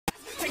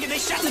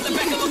shots at the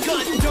back of a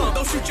gun.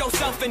 Don't shoot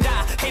yourself and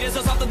die. Haters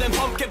are softer than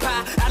pumpkin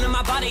pie. Out of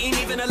my body ain't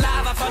even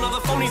alive. I found all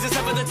the phonies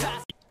except for the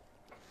top.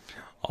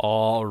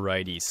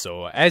 Alrighty,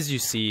 so as you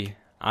see,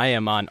 I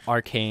am on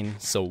Arcane,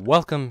 so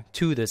welcome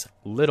to this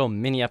little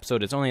mini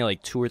episode. It's only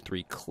like 2 or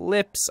 3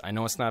 clips. I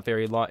know it's not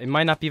very long. It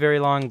might not be very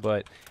long,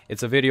 but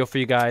it's a video for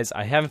you guys.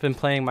 I haven't been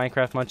playing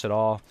Minecraft much at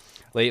all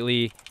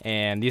lately,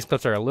 and these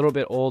clips are a little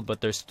bit old, but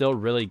they're still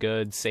really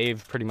good.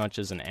 Saved pretty much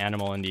as an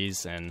animal in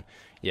these, and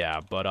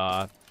yeah,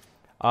 but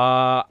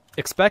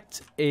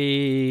expect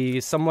a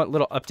somewhat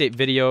little update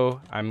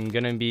video. I'm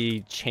gonna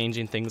be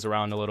changing things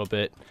around a little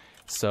bit.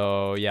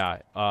 So yeah,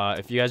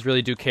 if you guys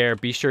really do care,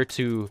 be sure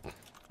to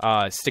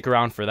stick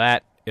around for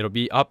that. It'll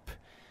be up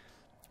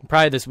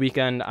probably this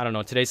weekend. I don't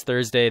know. Today's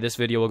Thursday. This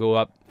video will go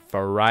up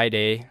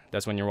Friday.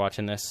 That's when you're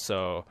watching this.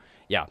 So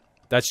yeah,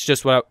 that's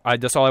just what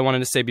that's all I wanted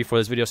to say before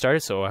this video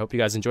started. So I hope you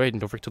guys enjoyed, and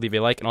don't forget to leave a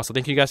like. And also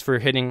thank you guys for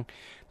hitting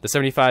the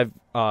 75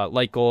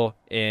 like goal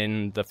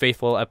in the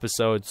faithful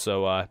episode.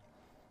 So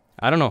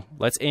I don't know.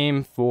 Let's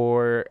aim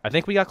for, I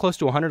think we got close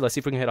to 100. Let's see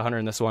if we can hit 100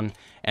 in this one,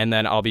 and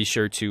then I'll be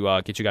sure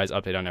to get you guys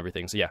updated on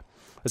everything. So yeah,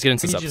 let's get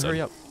into this episode.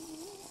 Hurry up.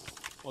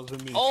 What does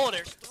it mean? Oh,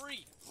 there's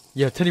 3.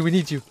 Yeah, Teddy, we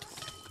need you.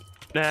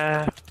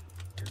 Nah.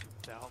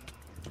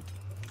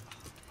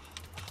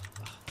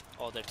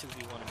 Oh, they're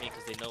 2v1 me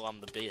because they know I'm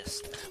the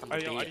best. I'm the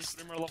Alright, yo, I need best.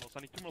 3 more levels. I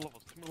need 2 more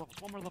levels. 2 more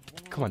levels. 1 more level.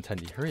 1 more Come on,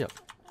 Teddy, hurry up.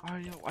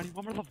 Alright, yo, I need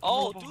 1 more level.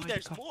 Oh, one more level. dude,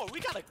 there's more. We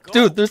gotta go.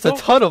 Dude, there's a No.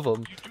 ton of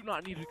them. You do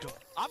not need to go.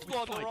 I'm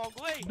going the fine. wrong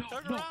way. No,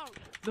 Turn no. around.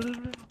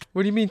 No.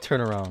 What do you mean turn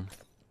around?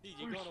 Dude,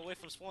 you're going away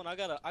from spawn. I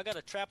got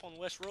a trap on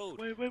West Road.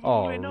 Wait.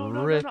 Oh, No.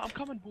 rip. I'm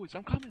coming, boys.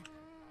 I'm coming.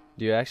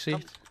 Do you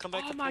actually? Come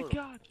back Oh to my portal.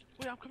 god.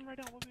 Wait, I'm coming right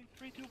now. Wait.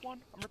 3, 2,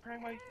 1. I'm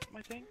repairing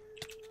my thing.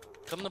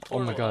 Come to Oh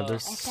portal. my god,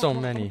 there's Oh, fuck, so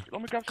fuck, many.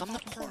 Let me grab some Come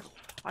pots to and portal.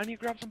 pearls. I need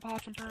to grab some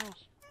pots and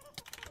pearls.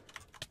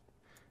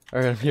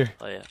 Alright, I'm here.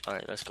 Oh yeah. All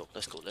right, let's go.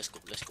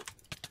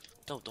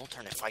 No, don't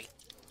turn and fight.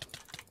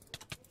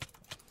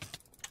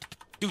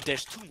 Dude,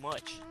 there's too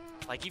much.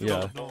 Like even Yeah.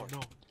 on the door.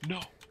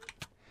 No.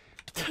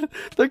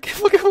 They're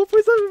fucking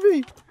points over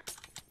me.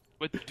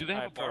 Wait, do they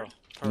have a bar?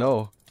 Pearl.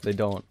 No, they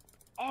don't.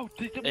 Oh,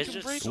 they There's can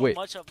just break. so Wait.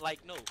 much of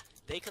like no.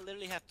 They could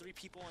literally have 3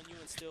 people on you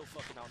and still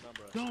fucking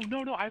outnumber us.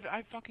 No.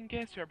 I fucking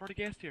gassed here. I brought a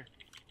gas here.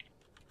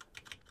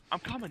 I'm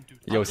coming, dude.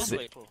 Yo, I'm si-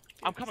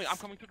 coming. I'm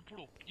coming through the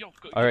portal. Yo,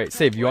 go. Alright,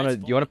 Save, you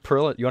wanna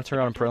pearl? You wanna turn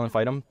around and pearl and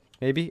fight him?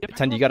 Maybe? Yeah,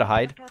 Tendy, you gotta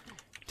hide.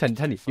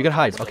 Tendy, you gotta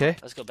hide, okay?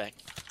 Let's go back.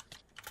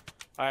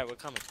 All right, we're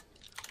coming.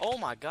 Oh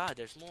my God,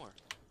 there's more.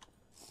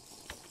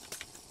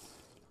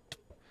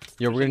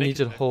 Yeah, we're gonna need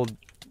you to hold.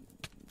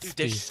 Dude,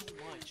 there's so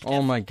much.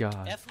 Oh my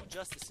god. F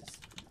justices.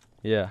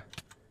 Yeah.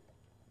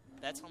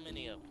 That's how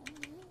many of them.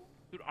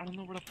 Dude, I don't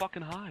know where to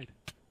fucking hide.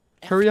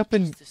 Hurry up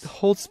and Justices.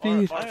 hold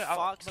speed. Or Alright, I'll-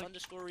 Fox like-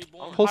 underscore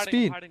reborn. Hold I'm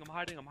speed. hiding. I'm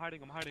hiding.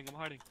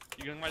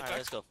 You getting my All right,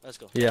 text? let's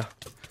go. Yeah.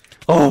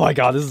 Oh my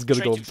god, this is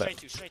gonna go back.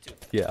 Straight to.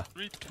 Yeah.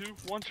 3, 2,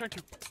 1, straight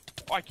to.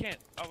 Oh, I can't.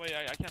 Oh wait,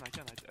 I can. I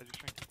just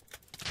straight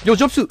to. Yo,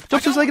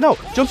 jumpsuit's legging out.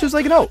 Jumpsuit's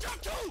legging out.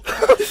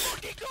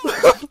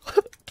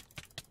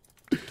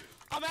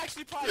 I'm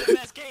actually probably the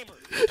best gamer.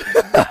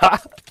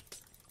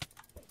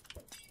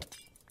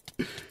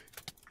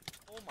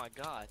 Oh my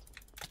God.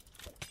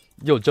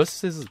 Yo,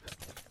 Justice is.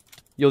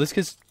 Yo, this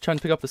kid's trying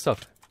to pick up the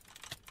stuff.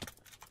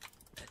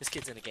 This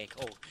kid's in a gank.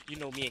 Oh, you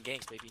know me in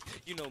ganks, baby.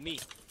 You know me.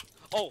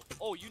 Oh,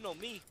 you know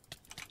me.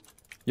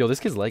 Yo, this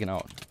kid's legging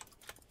out.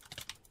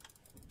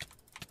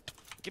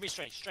 Give me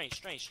strange.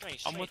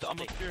 I'm with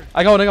Pure.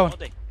 I got one. All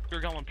day.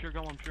 Pure got one.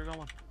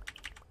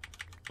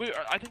 Wait,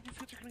 I think these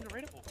kids are gonna get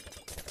raidable.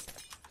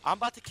 I'm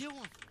about to kill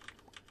one.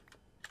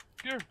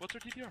 Pure, what's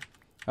our TPR?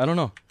 I don't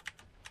know.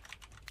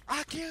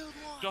 I killed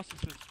one.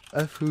 Justices.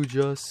 F who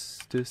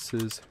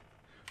Justices.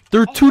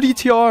 They're 2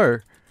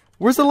 DTR.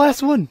 Where's the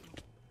last one?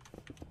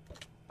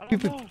 I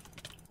don't know.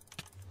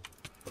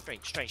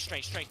 Strange. That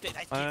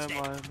I kid's dead.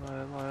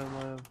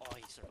 am. Oh,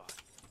 he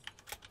survived.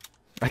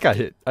 I got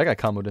hit. I got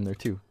comboed in there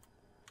too.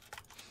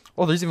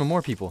 Oh, there's even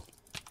more people.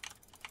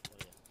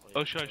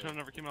 Oh shit, I should have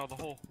never came out of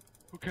the hole.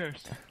 Who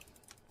cares?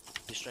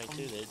 He's straight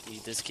too.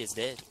 This kid's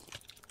dead.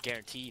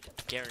 Guaranteed.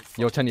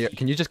 Yo, Tenny,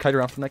 can you just kite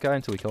around from that guy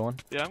until we kill one?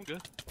 Yeah, I'm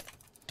good.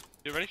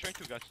 You ready? Straight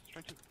 2, guys.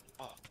 Straight 2.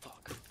 Oh,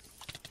 fuck.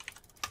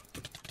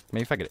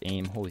 Maybe if I could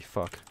aim. Holy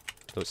fuck.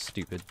 That was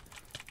stupid.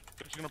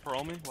 They're just gonna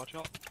parole me. Watch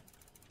out.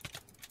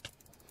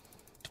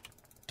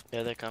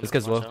 Yeah, they're coming. This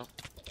guy's Watch low. out.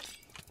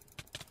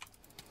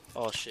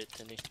 Oh shit,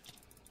 Tindy.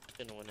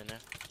 Didn't win in there.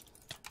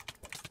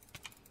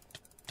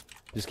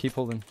 Just keep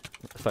holding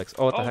effects.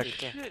 Oh, what the Oh heck?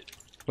 shit.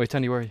 Wait,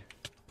 Tendy, where are you?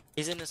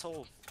 He's in this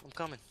hole. I'm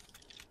coming.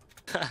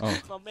 Oh.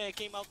 My man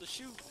came out to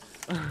shoot.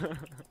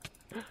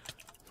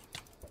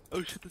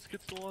 Oh shit, this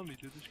kid's still on me,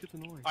 dude. This kid's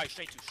annoying. Alright,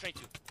 straight two.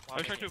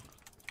 I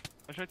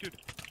straight 2.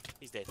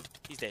 He's dead.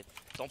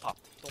 Don't pop.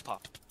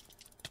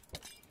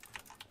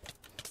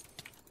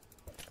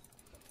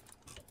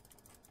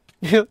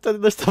 Yeah,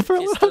 there's stuff He's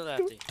around. still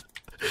after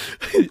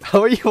you.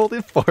 How are you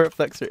holding 4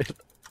 effects right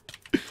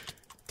now?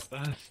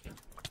 Best.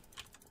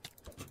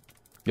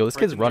 Yo, this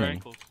kid's Breaking their running.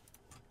 ankles.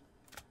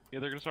 Yeah,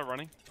 they're gonna start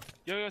running.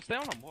 Yo, stay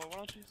on him. Why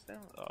don't you stay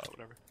on?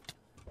 Whatever.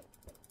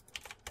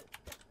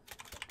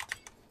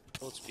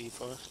 Hold speed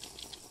for us.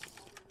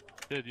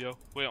 Did yo?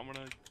 Wait, I'm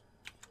gonna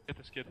get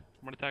this kid.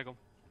 I'm gonna tag him.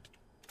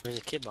 There's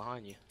a kid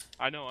behind you.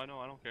 I know. I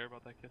don't care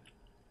about that kid.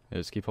 Yeah,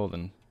 just keep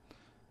holding.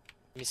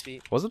 Give me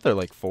speed. Wasn't there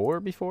like 4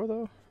 before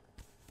though?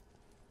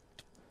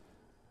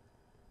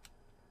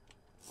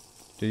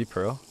 Did he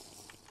pearl?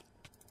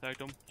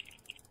 Tagged him.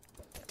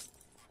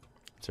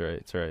 It's alright,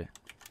 it's alright.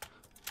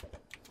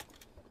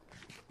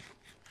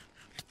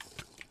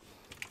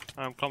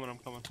 I'm coming.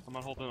 I'm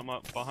not holding him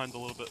up behind a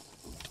little bit.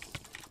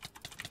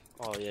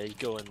 Oh yeah, you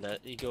go in there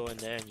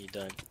and you're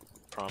done.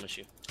 Promise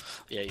you.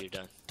 Yeah, you're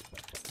done.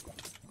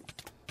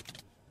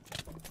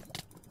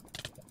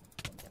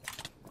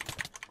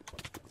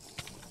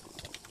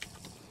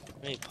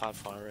 Maybe pop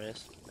fire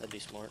res. That'd be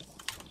smart.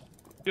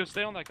 Yo,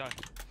 stay on that guy.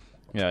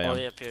 Yeah, I am. Oh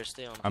yeah, Pierce,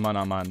 stay on. I'm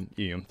on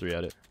EM3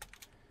 at it.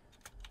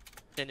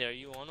 Cindy, are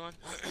you on one?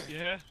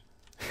 Yeah.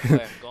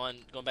 Where? Going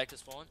back to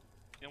spawn?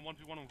 Yeah,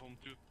 1v1 of them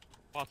too.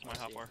 Lots of my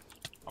hotbar.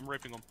 I'm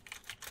raping them.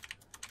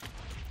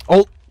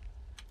 Oh!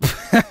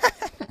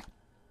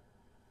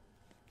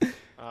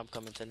 I'm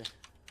coming, Cindy.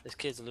 This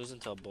kid's losing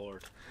to a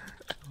board.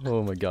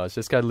 Oh my gosh,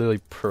 this guy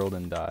literally pearled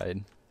and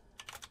died.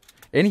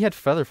 And he had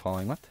feather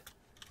falling, what?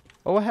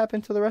 Oh, what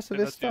happened to the rest of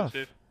his stuff?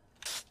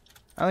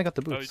 I only got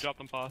the Oh, he boots. dropped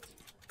them pots.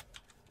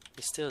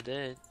 He's still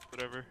dead.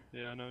 Whatever.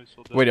 Yeah, I know he's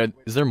still dead. Wait,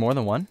 is there more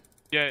than one?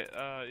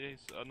 Yeah, he's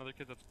another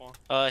kid that spawned.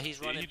 He's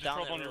Yeah, running he just down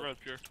rolled that on your road.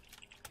 road,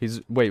 Pure.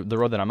 Wait, the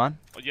road that I'm on?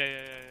 Oh, yeah.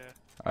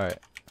 Alright.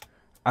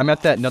 I'm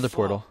at that nether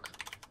portal.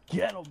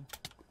 Get him!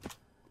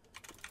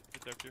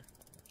 Right there, Pure.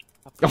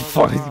 Oh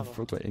fuck, I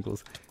broke my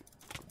ankles.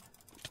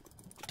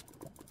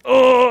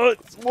 Oh,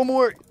 it's one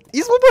more.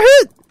 He's one more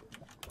hit!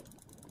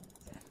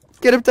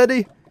 Get him,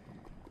 Teddy!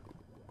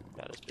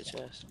 Got his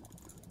bitch ass.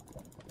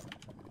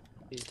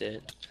 He's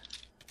dead.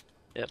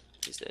 Yep,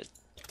 he's dead.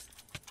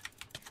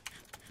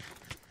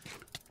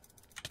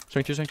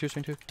 Strength 2, strength 2,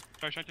 strength 2.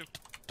 Sorry, trying to.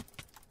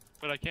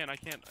 But I can't.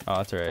 Oh,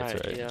 that's alright, Alright,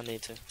 that's alright. you don't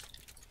need to.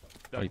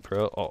 Oh, you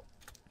pro? Oh.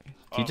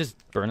 Can you just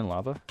burn in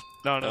lava?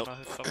 No, Nope.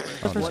 it's something.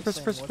 Oh, no.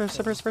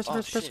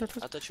 Oh shit, I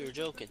thought you were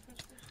joking.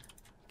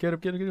 Get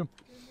him.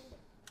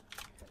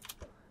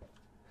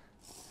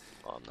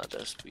 Oh, I'm not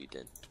that speed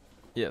then.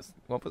 Yes.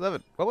 What was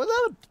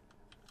that?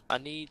 I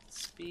need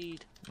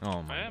speed. Oh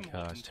I my am gosh,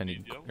 holding Tenny.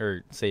 speed, yo.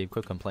 Or save,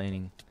 quit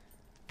complaining.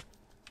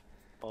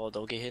 Oh,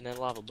 don't get hit in that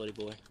lava, buddy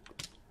boy.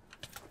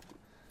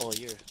 Oh,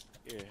 you're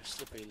a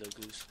slippery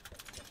little goose.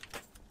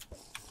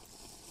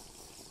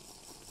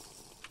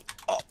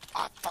 Oh,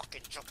 I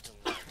fucking jumped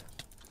him.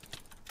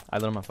 I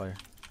lit him on fire.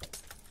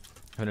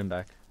 Put him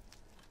back.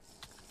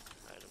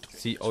 Alright, I'm drinking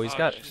See, this. oh, he's Oh,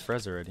 got shit.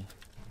 Frez already.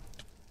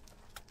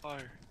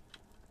 Fire.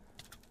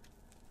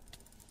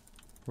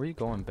 Where are you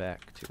going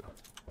back to?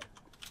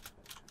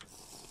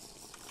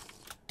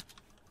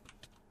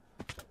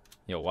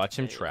 Yo, watch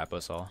him Hey. trap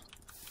us all.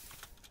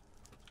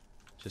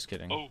 Just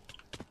kidding. Oh.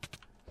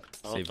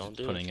 Oh, Save's don't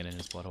do putting it. it in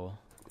his butthole.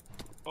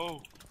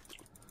 Oh.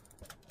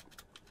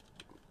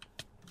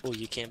 Oh,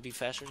 you can't be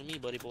faster than me,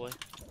 buddy boy.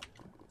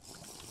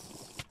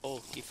 Oh,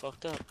 he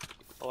fucked up.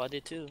 Oh, I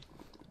did too.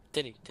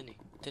 Tinny.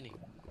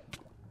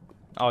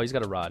 Oh, he's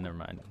got a rod. Never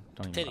mind.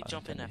 Don't even Tinny, bother,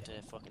 jump in Tendy. after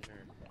that fucking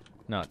nerd.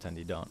 No,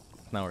 Tendy, don't.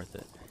 It's not worth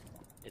it.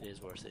 It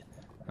is worth it.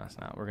 No, it's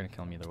not. We're gonna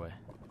kill him either way.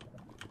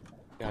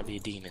 Gotta be a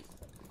demon.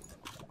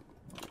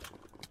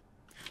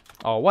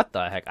 Oh, what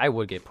the heck? I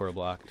would get portal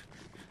blocked.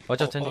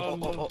 Watch out, Tendy.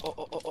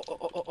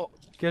 Oh.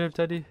 Get him,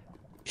 Teddy. You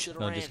should have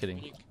No, ran. just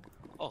kidding.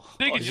 Oh,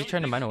 Dig oh, it, Is yo, he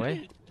trying to dig mine it, away?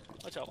 dig it.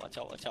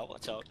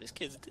 watch out. This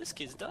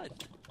kid's done.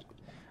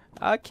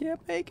 I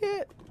can't make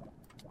it.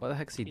 What the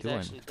heck's he He's doing?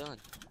 actually done.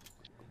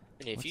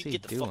 And if What's you he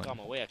get the doing? fuck out of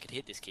my way, I could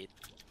hit this kid.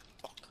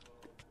 Fuck.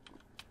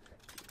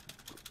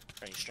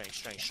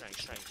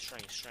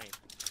 Strength.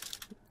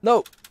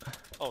 No.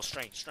 Oh,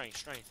 strength. I'm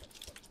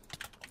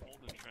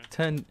holding Trent.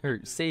 10 or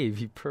save.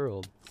 He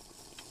pearled.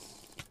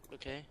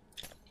 Okay.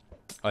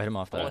 Oh, I hit him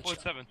off that.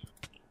 1.7.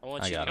 I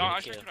want I you got to him. No, get I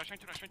a kill.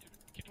 strength 2.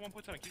 Keep the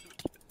 1.7. Keep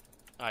it.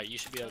 Alright, you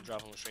should be able to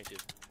drop him with strength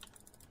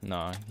 2.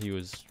 No, he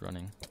was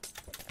running.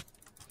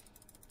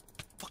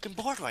 Fucking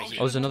board right Oh, here.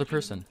 there's another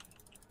person.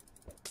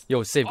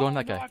 Yo, save. Go on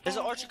that no, guy. I There's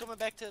an found a archer hole. coming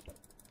back to.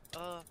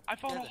 I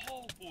found a nether.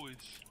 hole, boys.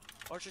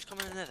 Archer's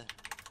coming in nether.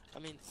 I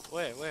mean,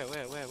 where?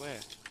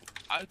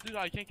 Dude,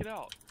 I can't get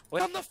out.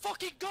 Wait, I'm the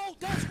fucking goat.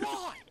 That's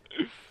why.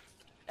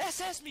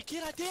 SS me,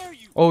 kid. I dare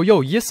you. Oh,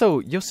 yo,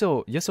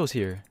 Yisso's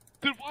here.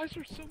 Dude, why is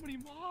there so many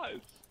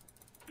mods?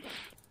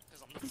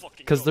 Because I'm the fucking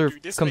Because goat, they're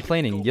dude. This making me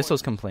complaining. go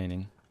Yisso's on.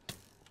 complaining.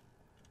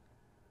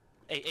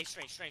 Hey,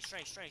 strength.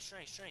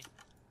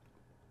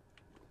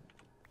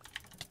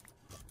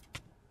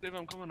 Dave,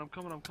 I'm coming. Oh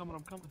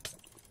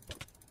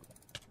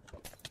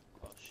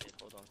shit,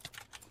 hold on.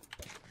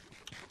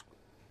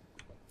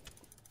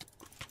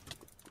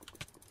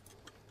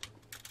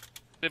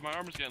 Dave, my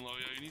armor's getting low, yo.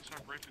 You need to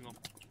start breaking them.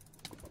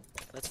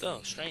 Let's go.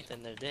 Strength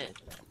and they're dead.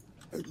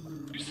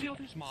 You see all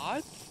these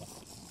mods?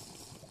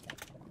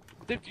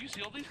 Dave, do you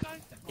see all these guys?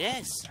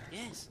 Yes.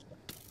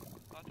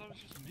 I thought it was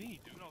just me,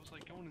 dude. I was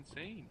like going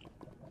insane.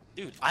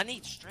 Dude, I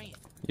need strength.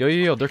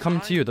 Yo, they're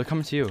coming to you. They're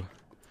coming to you.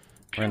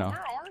 Pure, Right now. where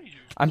are you?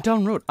 I'm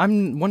down road.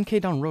 I'm 1K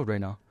down road right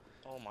now.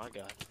 Oh my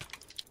god.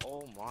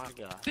 Oh my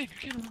god. Save,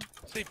 you can't.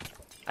 Save.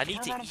 I need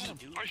to Turn around eat, and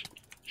dude. fight him.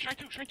 Strength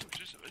 2, strength 2.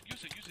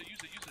 Just use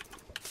it.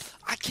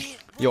 I can't.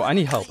 Yo, run, I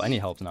need gotta help. I need eat.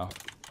 help now.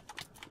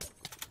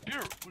 Here,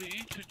 what do you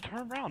need to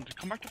turn around?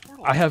 Come back to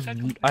portal. I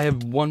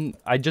have one.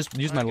 I just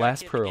used my Alright,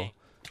 last get the pearl. game.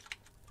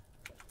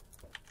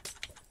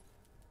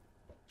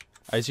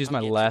 I just used my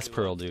I'm getting last 2v1.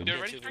 pearl, dude. Yeah,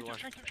 Get ready? 2v1.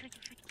 Strength 2.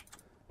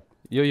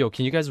 Yo,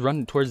 can you guys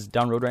run towards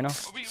down road right now?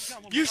 Oh, wait, we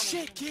got one, You we got one, shit,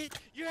 we got one. kid.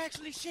 You're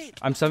actually shit.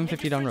 I'm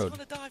 750 And down your road.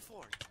 friend's gonna die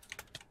for it.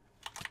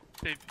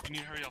 Dave, you need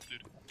to hurry up,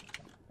 dude.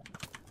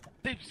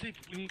 Dave,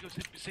 we need to go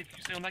save.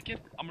 You stay on that kid?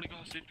 I'm gonna go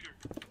save Pure.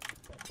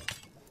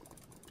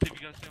 Dave,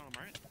 you gotta stay on him,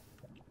 alright?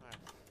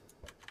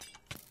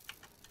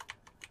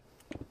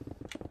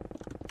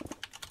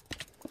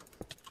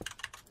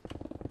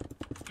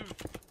 Dude,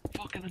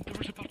 fucking, there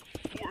was about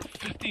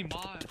 450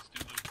 mods,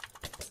 dude.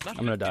 Not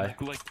I'm gonna 50, die.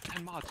 Like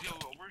 10 mods. Yo,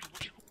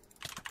 what's your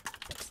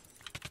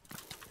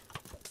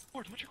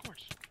course? What's your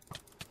course?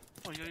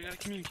 Oh, you gotta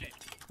communicate.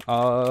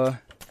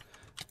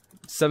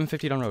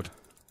 750 down road.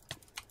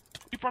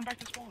 Keep run back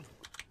to spawn.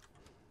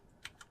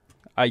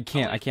 I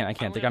can't.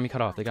 They got me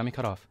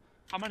cut off.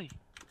 How many?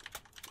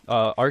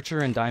 Archer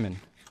and Diamond.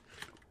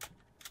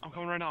 I'm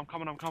coming right now. I'm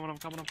coming.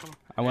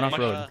 I went off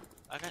road.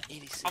 I got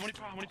 86. How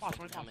many pots?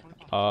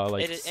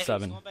 Like Eddie,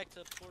 7. He's going back to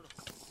the portal.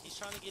 He's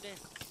trying to get in.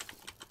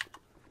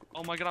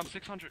 Oh my god, I'm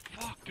 600.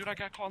 Fuck, dude, I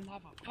got caught in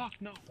lava. Fuck,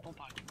 no, don't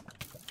die.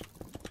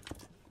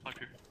 Fuck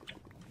here.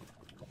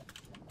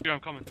 Here, I'm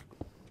coming.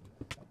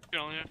 Here,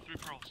 I only have 3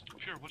 pearls.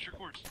 Sure, what's your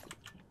course?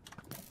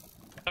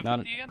 Not.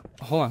 750 again?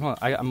 Hold on.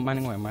 I'm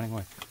mining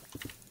away.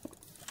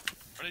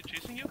 Are they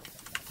chasing you?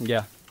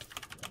 Yeah.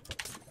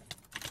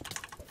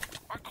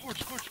 Alright,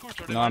 courts.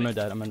 Are they No, I'm ready?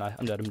 dead. I'm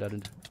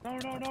dead.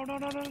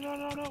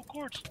 No,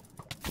 quartz.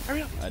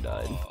 Hurry up. I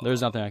died.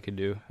 There's nothing I could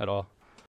do at all.